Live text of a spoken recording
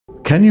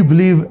Can you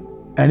believe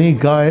any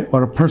guy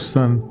or a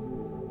person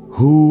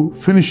who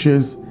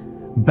finishes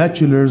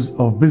Bachelor's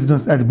of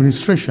Business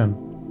Administration,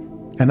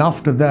 and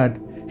after that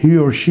he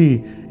or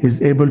she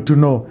is able to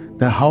know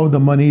that how the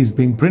money is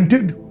being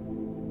printed?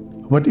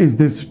 What is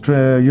this,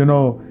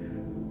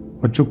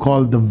 what you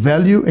call the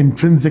value,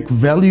 intrinsic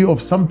value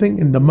of something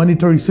in the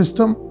monetary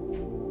system?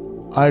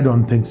 I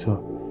don't think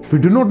so. We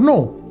do not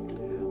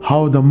know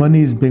how the money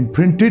is being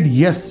printed.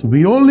 Yes,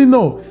 we only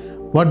know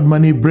what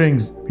money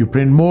brings. You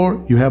print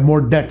more, you have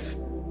more debts.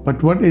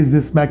 But what is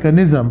this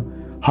mechanism?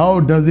 How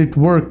does it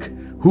work?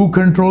 Who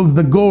controls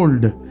the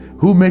gold?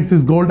 Who makes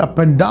this gold up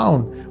and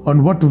down?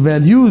 On what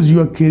values you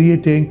are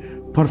creating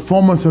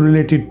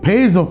performance-related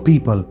pays of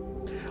people?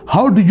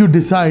 How do you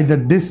decide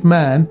that this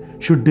man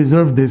should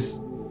deserve this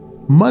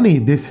money,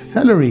 this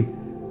salary?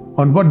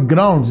 On what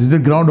grounds? Is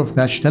it ground of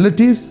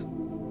nationalities?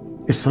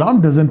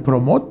 Islam doesn't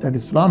promote that.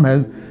 Islam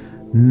has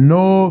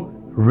no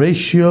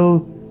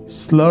racial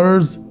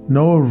slurs,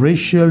 no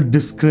racial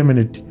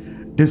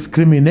discrimination.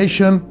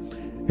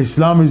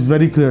 Islam is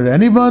very clear.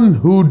 Anyone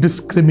who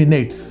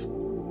discriminates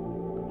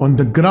on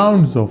the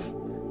grounds of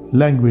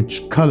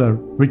language, color,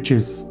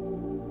 riches,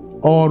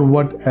 or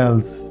what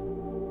else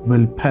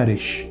will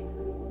perish.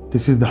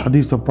 This is the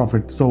hadith of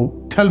Prophet. So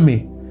tell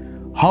me,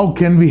 how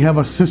can we have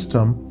a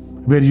system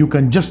where you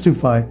can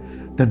justify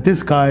that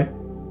this guy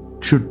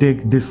should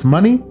take this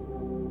money?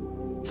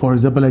 For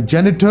example, a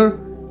janitor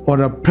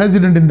or a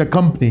president in the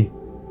company.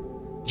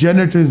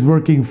 Janitor is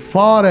working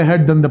far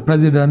ahead than the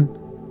president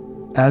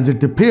as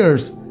it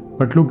appears,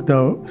 but look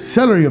the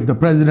salary of the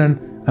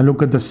president and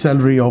look at the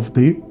salary of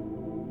the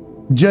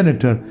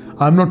janitor.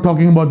 I'm not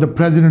talking about the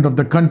president of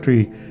the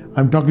country.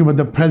 I'm talking about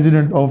the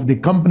president of the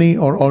company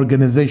or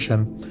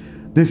organization.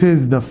 This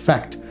is the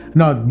fact.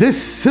 Now, this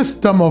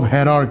system of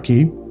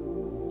hierarchy,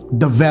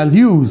 the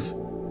values,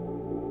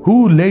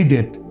 who laid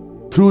it?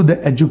 Through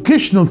the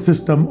educational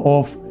system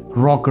of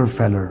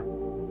Rockefeller.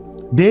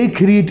 They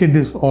created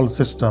this whole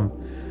system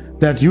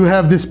that you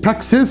have this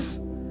praxis,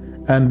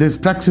 and this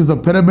praxis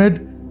of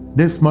pyramid,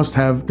 this must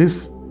have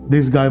this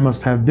guy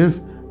must have this,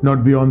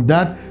 not beyond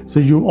that. So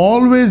you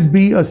always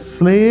be a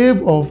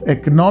slave of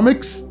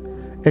economics,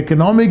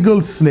 economical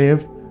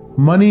slave,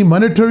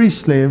 monetary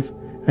slave,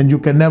 and you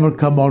can never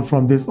come out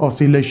from this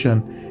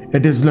oscillation.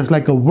 It is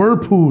like a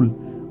whirlpool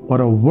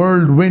or a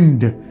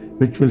whirlwind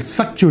which will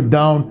suck you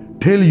down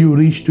till you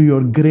reach to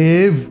your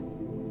grave.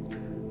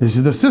 This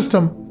is the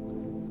system.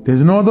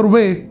 There's no other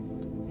way.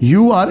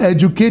 You are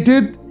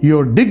educated,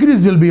 your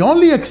degrees will be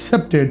only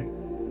accepted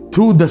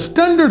through the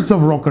standards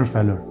of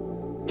Rockefeller.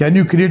 Can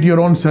you create your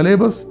own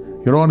syllabus,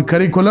 your own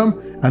curriculum,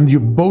 and you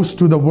boast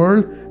to the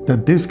world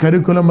that this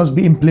curriculum must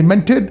be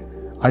implemented?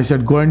 I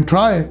said, go and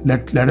try,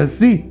 let us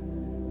see.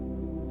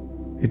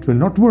 It will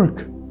not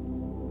work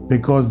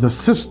because the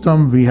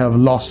system we have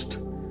lost.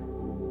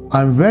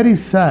 I'm very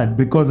sad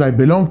because I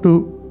belong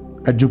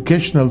to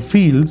educational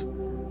fields,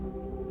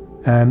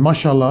 and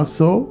mashallah,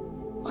 so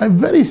I'm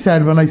very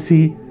sad when I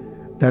see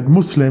that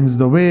Muslims,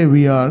 the way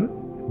we are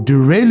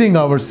derailing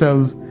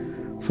ourselves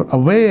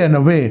away and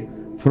away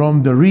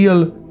from the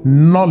real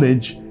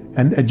knowledge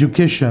and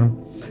education.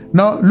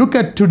 Now look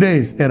at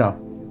today's era.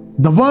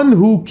 The one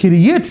who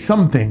creates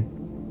something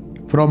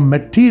from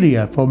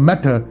material, from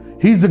matter,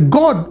 he's a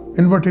god,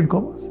 inverted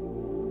commas.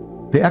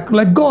 They act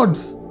like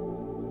gods.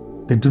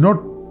 They do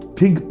not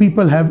think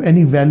people have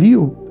any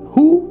value.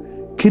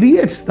 Who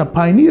creates the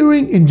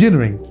pioneering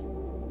engineering?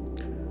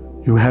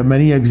 You have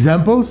many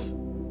examples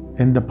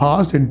in the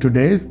past, in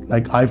today's,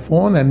 like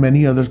iPhone and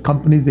many other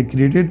companies they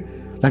created,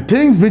 like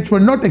things which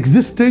were not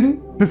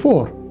existing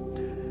before.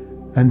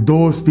 And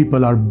those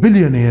people are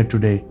billionaire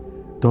today.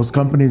 Those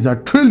companies are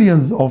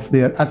trillions of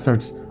their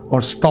assets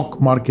or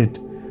stock market.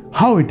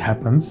 How it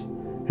happens?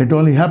 It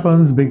only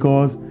happens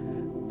because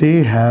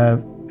they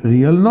have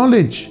real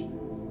knowledge.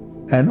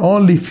 And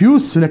only few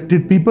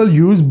selected people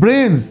use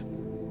brains.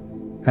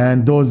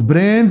 And those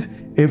brains,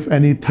 if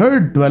any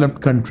third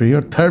developed country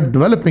or third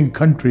developing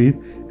country,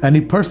 any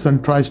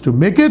person tries to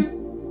make it,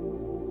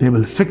 they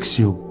will fix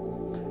you.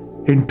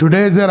 In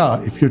today's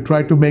era, if you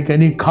try to make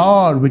any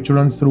car which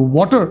runs through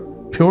water,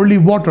 purely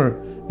water,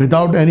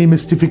 without any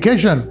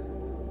mystification,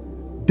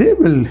 they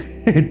will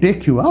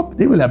take you up,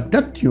 they will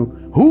abduct you.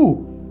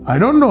 Who? I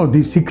don't know,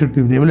 these secret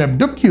people, they will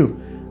abduct you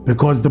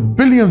because the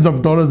billions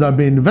of dollars are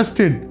being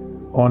invested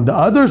on the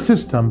other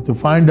system to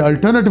find the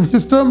alternative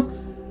system.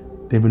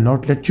 They will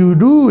not let you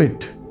do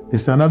it.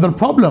 It's another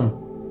problem.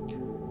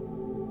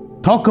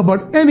 Talk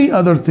about any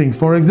other thing.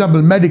 For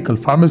example, medical,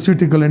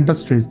 pharmaceutical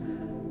industries.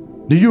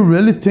 Do you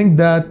really think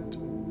that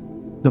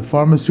the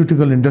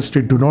pharmaceutical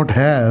industry do not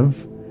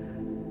have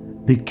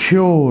the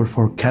cure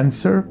for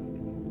cancer?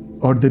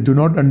 Or they do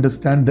not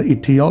understand the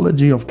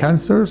etiology of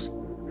cancers,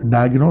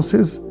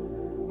 diagnosis?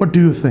 What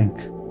do you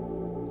think?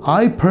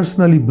 I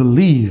personally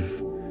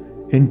believe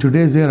in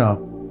today's era,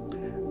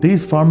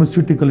 these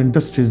pharmaceutical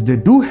industries, they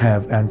do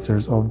have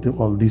answers of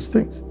all these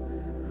things.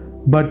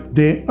 But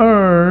they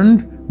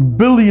earned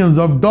billions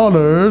of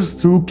dollars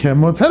through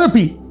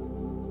chemotherapy.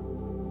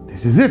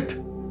 This is it.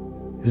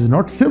 is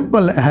not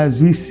simple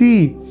as we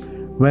see.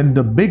 When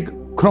the big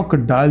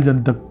crocodiles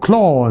and the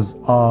claws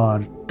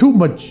are too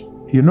much,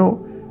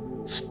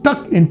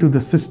 stuck into the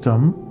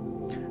system,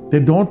 they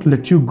don't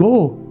let you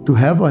go to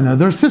have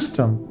another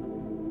system.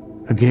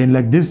 Again,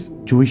 like this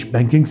Jewish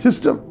banking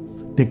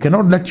system, they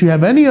cannot let you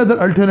have any other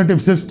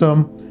alternative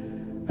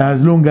system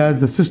as long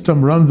as the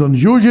system runs on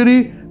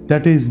usury.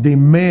 That is the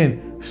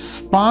main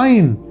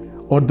spine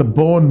or the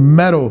bone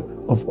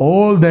marrow of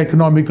all the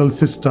economical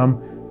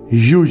system,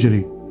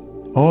 usury.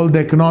 All the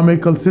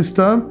economical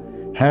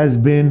system has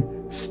been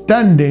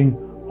standing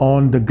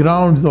on the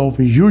grounds of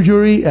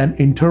usury and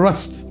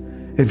interest.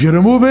 If you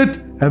remove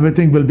it,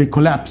 everything will be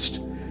collapsed.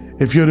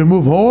 If you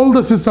remove all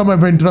the system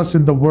of interest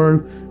in the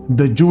world,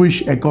 the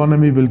Jewish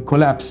economy will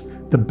collapse,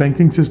 the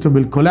banking system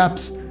will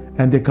collapse,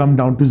 and they come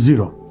down to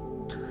zero.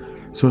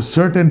 So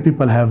certain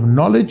people have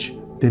knowledge,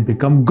 they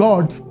become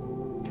gods,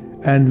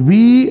 and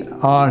we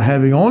are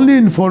having only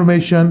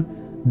information.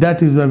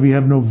 That is why we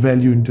have no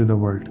value into the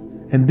world.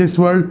 In this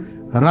world,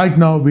 right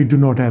now, we do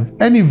not have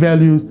any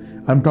values.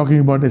 I'm talking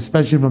about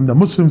especially from the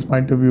Muslims'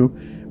 point of view,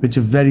 which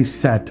is very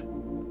sad.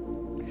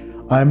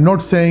 I'm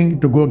not saying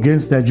to go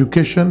against the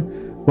education.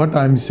 What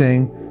I'm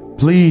saying,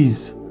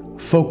 please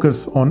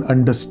focus on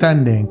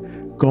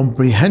understanding,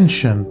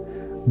 comprehension,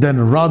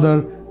 than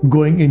rather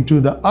going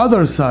into the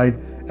other side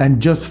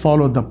and just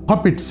follow the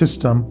puppet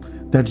system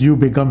that you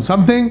become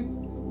something,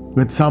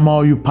 but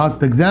somehow you pass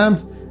the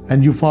exams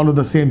and you follow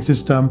the same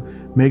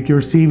system, make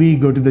your CV,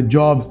 go to the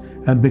jobs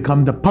and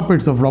become the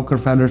puppets of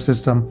Rockefeller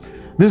system.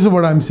 This is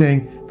what I'm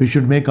saying. We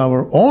should make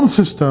our own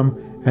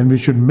system and we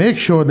should make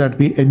sure that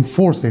we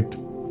enforce it.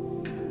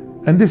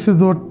 And this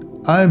is what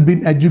I've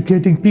been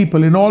educating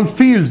people in all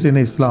fields in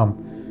Islam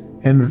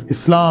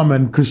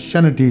and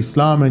Christianity,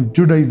 Islam and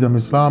Judaism,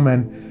 Islam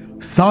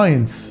and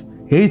science,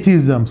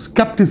 atheism,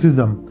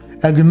 skepticism,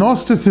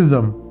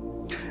 agnosticism,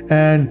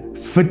 and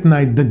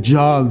fitna,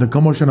 Dajjal, the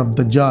commotion of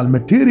Dajjal,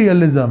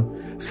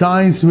 materialism,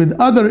 science with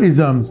other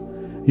isms.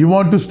 You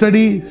want to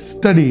study?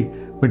 Study.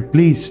 But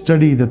please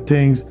study the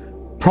things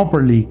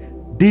properly,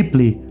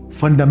 deeply,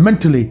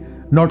 fundamentally,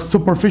 not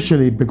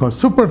superficially, because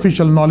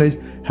superficial knowledge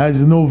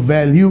has no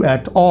value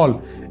at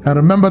all. And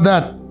remember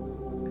that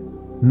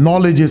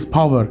knowledge is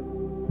power,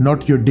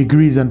 not your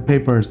degrees and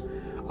papers.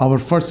 Our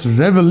first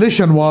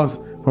revelation was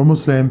for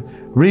Muslim,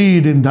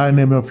 read in thy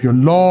name of your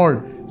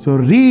Lord. So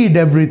read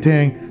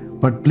everything,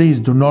 but please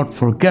do not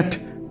forget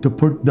to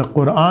put the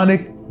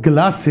Qur'anic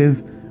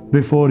glasses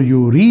before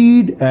you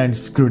read and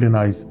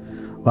scrutinize.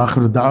 Wa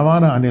akhiru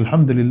da'wana anil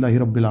hamdulillahi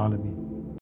rabbil alameen.